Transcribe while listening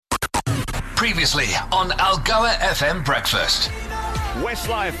Previously on Algoa FM Breakfast.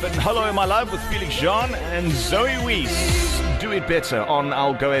 Westlife and Hello My Love with Felix Jean and Zoe Weiss. Do it better on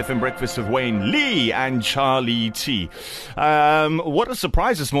Algoa FM Breakfast with Wayne Lee and Charlie T. What a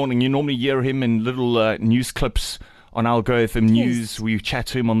surprise this morning. You normally hear him in little news clips on Algoa FM News. Yes. We chat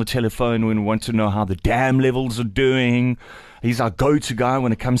to him on the telephone when we want to know how the dam levels are doing. He's our go-to guy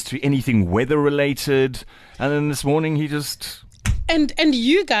when it comes to anything weather-related. And then this morning he just... And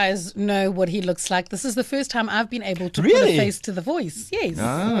you guys know what he looks like. This is the first time I've been able to put Really? a face to the voice. Yes.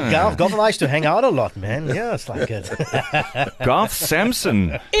 Garth and I used to hang out a lot, man. Yeah, it's like it. Garth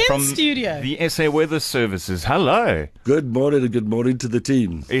Sampson from studio. the SA Weather Services. Hello. Good morning and good morning to the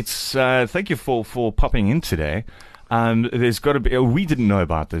team. It's thank you for popping in today. There's got to be. We didn't know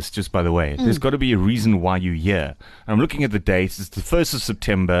about this, just by the way. There's got to be a reason why you're here. I'm looking at the dates. It's the 1st of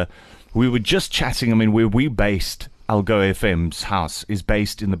September. We were just chatting. I mean, where we based Algoa FM's house is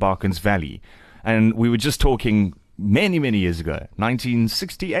based in the Barkens Valley, and we were just talking many years ago,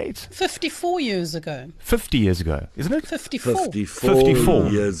 1968, 54 years ago. 50 years ago, isn't it? 54. 54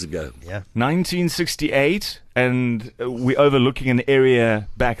 years ago. Yeah. 1968, and we're overlooking an area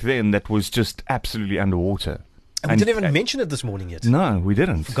back then that was just absolutely underwater. And we didn't even mention it this morning yet. No, we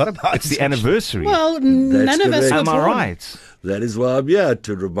didn't. Forgot about It's it. the anniversary. Well, none of us correct. were Am I born. right? That is why I'm here,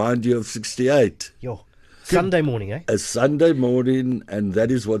 to remind you of 68. Yo, Sunday morning, eh? A Sunday morning, and that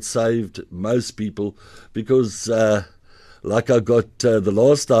is what saved most people, because like I got the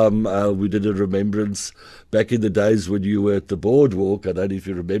last time we did a remembrance back in the days when you were at the boardwalk, I don't know if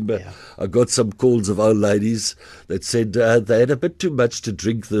you remember, Yeah. I got some calls of old ladies that said they had a bit too much to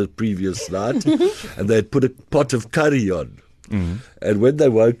drink the previous night and they had put a pot of curry on. And when they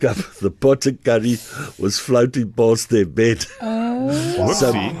woke up, the pot of curry was floating past their bed.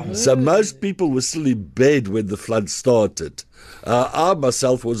 So most people were still in bed when the flood started. I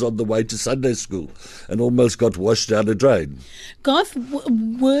myself was on the way to Sunday school and almost got washed down a drain. Garth,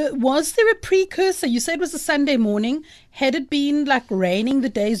 was there a precursor? You said it was a Sunday morning. Had it been like raining the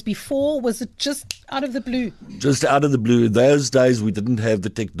days before? Was it just out of the blue? Just out of the blue. In those days, we didn't have the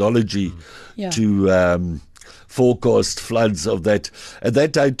technology Yeah. to forecast floods of that. At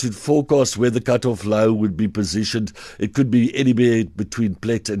that time, to forecast where the cut-off low would be positioned, it could be anywhere between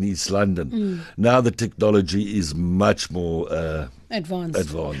Plet and East London. Now the technology is much more Advanced.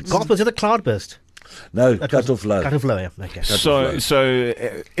 advanced. Garth, was it a cloudburst? No, cut-off low. Cut off low, yeah. Okay. So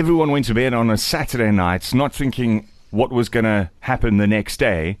everyone went to bed on a Saturday night, not thinking what was going to happen the next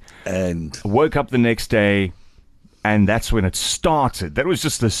day. And Woke up the next day, and that's when it started. That was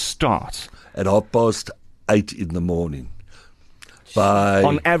just the start. at 8:30 in the morning, by...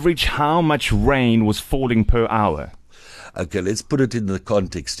 On average, how much rain was falling per hour? Okay, let's put it in the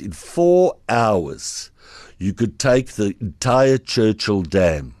context. In 4 hours, you could take the entire Churchill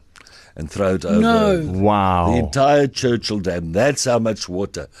Dam and throw it over. No. Wow. The entire Churchill Dam. That's how much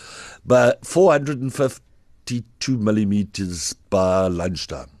water. But 452 millimeters by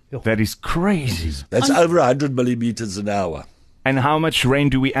lunchtime. That is crazy. That's over 100 millimeters an hour. And how much rain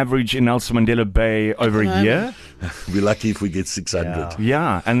do we average in Nelson Mandela Bay over a year? We're lucky if we get 600.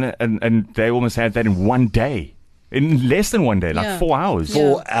 Yeah, and they almost had that in one day. In less than one day, like Yeah. 4 hours.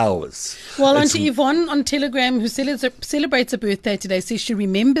 4 hours. Well, It's- Auntie Yvonne on Telegram, who celebrates a birthday today, says she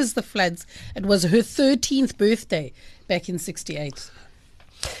remembers the floods. It was her 13th birthday back in 68.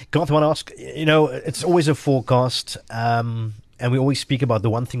 Garth, I want to ask, it's always a forecast, and we always speak about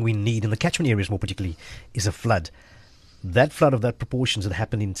the one thing we need in the catchment areas more particularly is a flood. That flood of that proportions that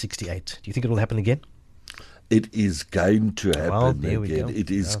happened in 68, do you think it will happen again? It is going to happen Well, there we again. go. It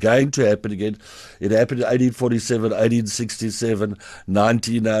is going to happen again. It happened in 1847, 1867,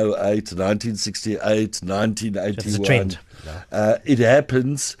 1908, 1968, 1981. It's a trend. It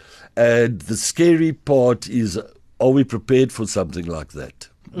happens, and the scary part is, are we prepared for something like that?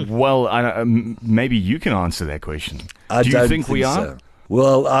 Well, maybe you can answer that question. I Do you don't think we are? so.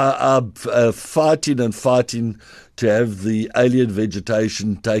 Well, I'm fighting to have the alien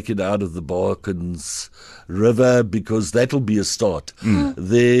vegetation taken out of the Barkens River, because that'll be a start.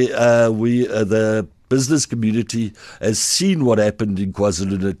 The business community has seen what happened in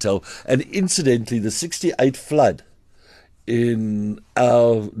KwaZulu-Natal, and incidentally, the 68 flood in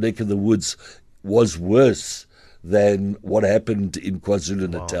our neck of the woods was worse than what happened in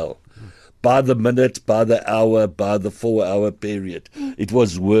KwaZulu-Natal. Wow. By the minute, by the hour, by the 4-hour period. It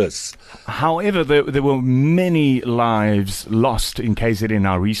was worse. However, there were many lives lost in KZN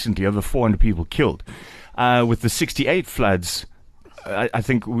now recently, over 400 people killed. With the 68 floods, I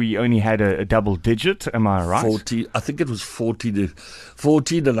think we only had a double digit, am I right? 14, I think it was 14,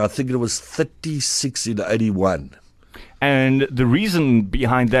 and I think it was 36 in 81. And the reason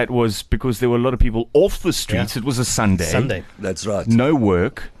behind that was because there were a lot of people off the streets. Yeah. It was a Sunday. That's right. No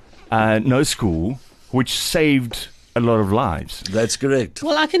work, no school, which saved a lot of lives. That's correct.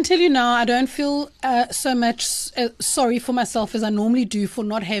 Well, I can tell you now, I don't feel so much sorry for myself as I normally do for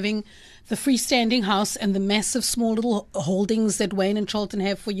not having the freestanding house and the massive small little holdings that Wayne and Charlton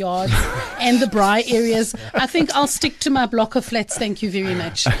have for yards and the braai areas. I think I'll stick to my block of flats. Thank you very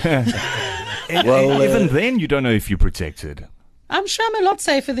much. Well, Even then, you don't know if you're protected. I'm sure I'm a lot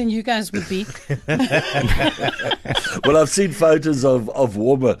safer than you guys would be. Well, I've seen photos of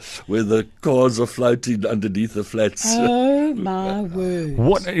Warmer where the cars are floating underneath the flats. Oh, my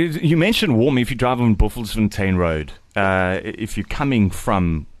word. You mentioned Warm. If you drive on Buffelsfontein Road, if you're coming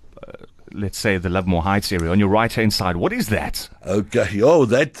from, let's say, the Lovemore Heights area, on your right-hand side, what is that? Okay. Oh,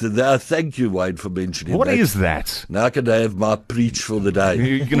 thank you, Wayne, for mentioning What that. is that? Now can I have my preach for the day?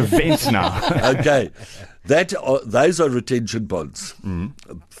 You're going to vent now. Okay. Those are retention ponds.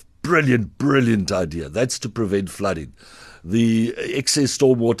 Brilliant idea. That's to prevent flooding. The excess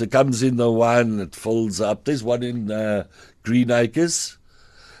stormwater comes in the one, it fills up. There's one in Green Acres.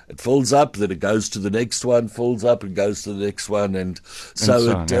 It fills up, then it goes to the next one, fills up and goes to the next one. And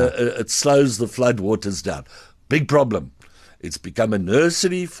so it slows the flood waters down. Big problem. It's become a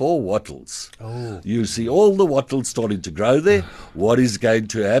nursery for wattles. Oh. You see all the wattles starting to grow there. What is going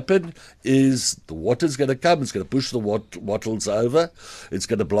to happen is the water's going to come. It's going to push the wattles over. It's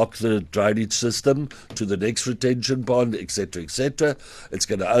going to block the drainage system to the next retention pond, etc., etc. It's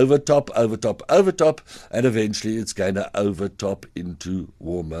going to overtop, and eventually it's going to overtop into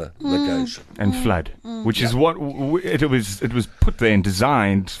warmer location. And flood, which is what it was put there and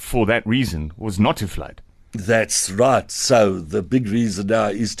designed for that reason, was not to flood. That's right. So the big reason now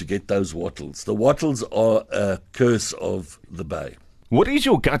is to get those wattles. The wattles are a curse of the bay. What is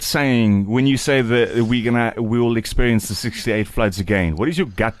your gut saying when you say that we will experience the 68 floods again? What is your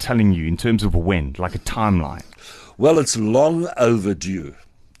gut telling you in terms of when, like a timeline? Well, it's long overdue.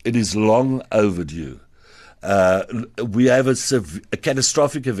 It is long overdue. We have a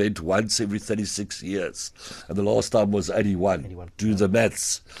catastrophic event once every 36 years, and the last time was 81. Do the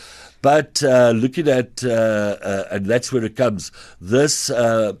maths. But looking at, and that's where it comes, this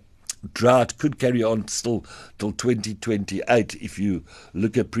drought could carry on still till 2028 if you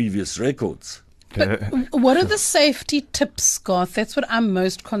look at previous records. But what are the safety tips, Garth? That's what I'm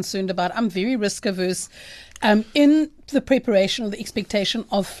most concerned about. I'm very risk averse. In the preparation or the expectation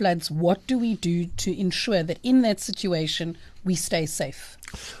of floods, what do we do to ensure that in that situation we stay safe?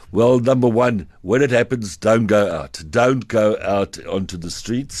 Well, number one, when it happens, don't go out. Don't go out onto the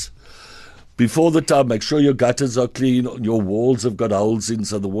streets. Before the time, make sure your gutters are clean, your walls have got holes in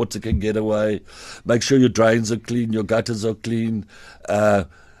so the water can get away. Make sure your drains are clean, your gutters are clean.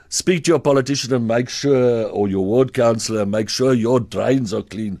 Speak to your politician and make sure, or your ward councillor, make sure your drains are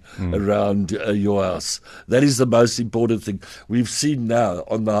clean around your house. That is the most important thing. We've seen now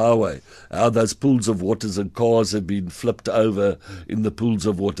on the highway how those pools of waters and cars have been flipped over in the pools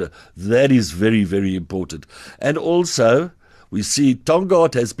of water. That is very, very important. And also, we see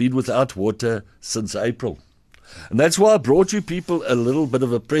Tongaat has been without water since April. And that's why I brought you people a little bit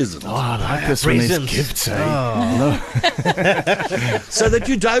of a present. Oh, I like this one. These gifts, eh? So that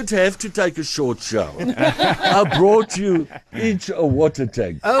you don't have to take a short shower. I brought you each a water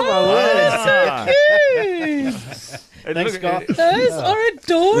tank. Oh, my word. Cute. Thanks, Garth. Those are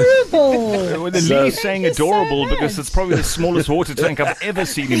adorable. Well, the Lee's saying Thank you so adorable much. because it's probably the smallest water tank I've ever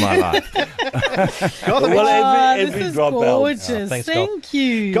seen in my life. Well, every this is drop gorgeous. helps. Thanks, Thank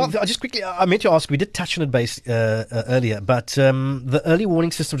you. Garth, I just quickly, I meant to ask, we did touch on it earlier, but the early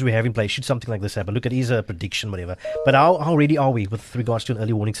warning systems we have in place, should something like this happen, look, it is a prediction, whatever, but how ready are we with regards to an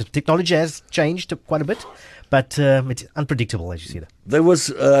early warning system? Technology has changed quite a bit, but it's unpredictable, as you see that. There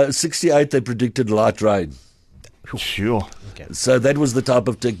was 68, they predicted light rain. Sure. So that was the type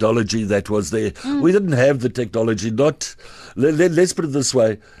of technology that was there. We didn't have the technology. Let's put it this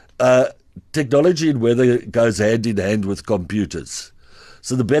way. Technology and weather goes hand in hand with computers.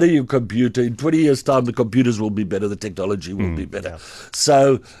 So the better your computer, in 20 years' time, the computers will be better, the technology will be better.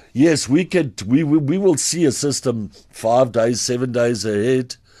 So, yes, we will see a system 5 days, 7 days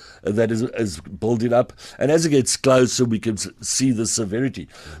ahead that is building up. And as it gets closer, we can see the severity.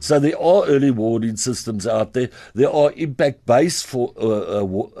 So there are early warning systems out there. There are impact-based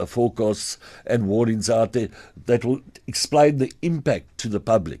forecasts and warnings out there that will explain the impact to the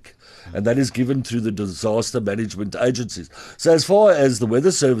public. And that is given through the disaster management agencies. So as far as the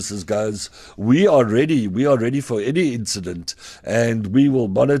weather services goes, we are ready. We are ready for any incident, and we will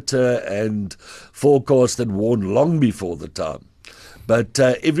monitor and forecast and warn long before the time. But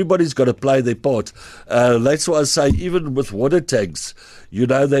everybody's got to play their part. That's why I say, even with water tanks, you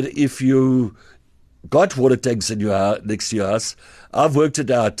know that if you got water tanks in your house, next to your house, I've worked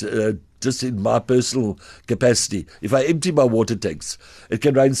it out just in my personal capacity. If I empty my water tanks, it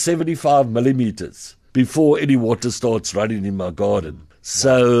can rain 75 millimeters before any water starts running in my garden.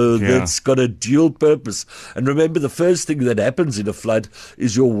 So that's got a dual purpose. And remember, the first thing that happens in a flood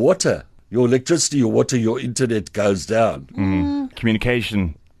is your water, your electricity, your water, your internet goes down.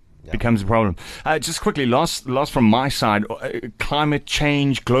 Communication becomes a problem. Just quickly, last from my side, climate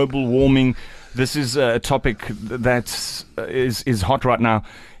change, global warming. This is a topic that is hot right now.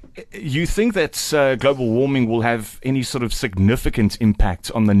 You think that global warming will have any sort of significant impact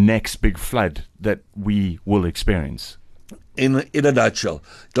on the next big flood that we will experience? In a nutshell,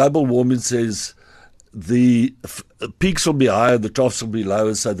 global warming says the peaks will be higher, the troughs will be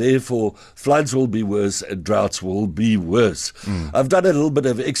lower, so therefore floods will be worse and droughts will be worse. I've done a little bit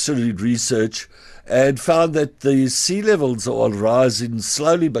of extra research and found that the sea levels are rising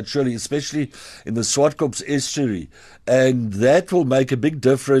slowly but surely, especially in the Swartkops estuary, and that will make a big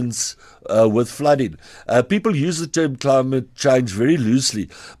difference with flooding. People use the term climate change very loosely,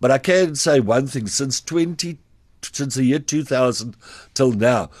 but I can say one thing: since the year 2000 till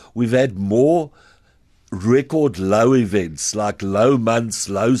now, we've had more record low events, like low months,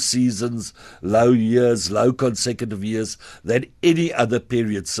 low seasons, low years, low consecutive years, than any other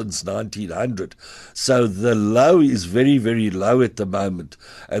period since 1900. So the low is very, very low at the moment,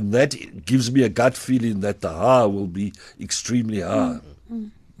 and that gives me a gut feeling that the high will be extremely high.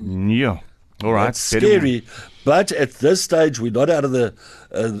 Yeah. All right. It's scary, but at this stage, we're not out of the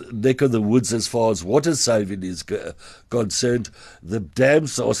neck of the woods as far as water saving is concerned. The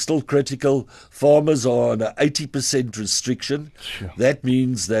dams are still critical. Farmers are on an 80% restriction. Sure. That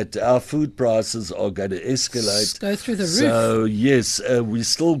means that our food prices are going to escalate. Go through the roof. So, yes, we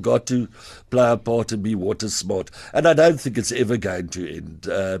still got to play our part and be water smart. And I don't think it's ever going to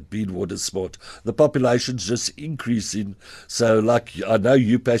end being water smart. The population's just increasing. So, like, I know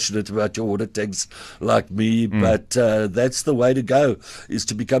you're passionate about your water tanks like me, but that's the way to go, is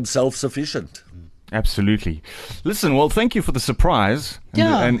to become self-sufficient. Absolutely. Listen, well, thank you for the surprise.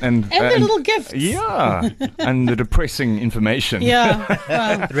 And the little gifts. Yeah. And the depressing information. Yeah.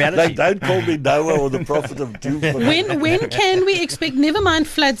 Well, Reality. Don't call me Noah or the prophet of doom. when can we expect, never mind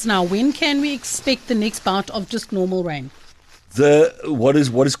floods now, when can we expect the next bout of just normal rain? What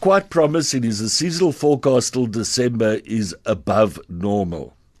is quite promising is the seasonal forecast till December is above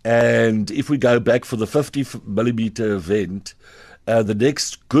normal. And if we go back for the 50 millimeter event, the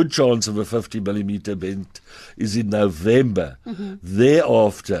next good chance of a 50 millimeter event is in November.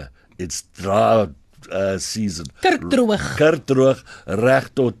 Thereafter, it's dry season. Kurkdroog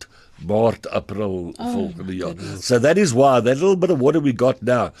reg tot Maart, April volgende jaar. So that is why that little bit of water we got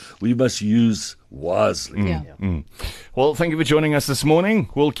now, we must use wisely. Well, thank you for joining us this morning.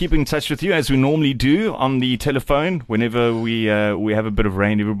 We'll keep in touch with you as we normally do on the telephone. Whenever we have a bit of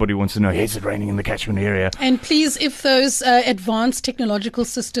rain, everybody wants to know, is it raining in the catchment area? And please, if those advanced technological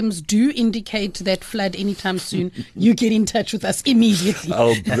systems do indicate that flood anytime soon, you get in touch with us immediately.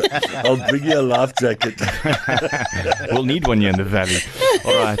 I'll bring you a life jacket. We'll need one here in the valley.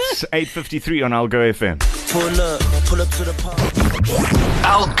 All right, 8:53 on Algo FM.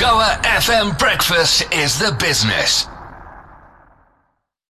 Algoa FM Breakfast is the business.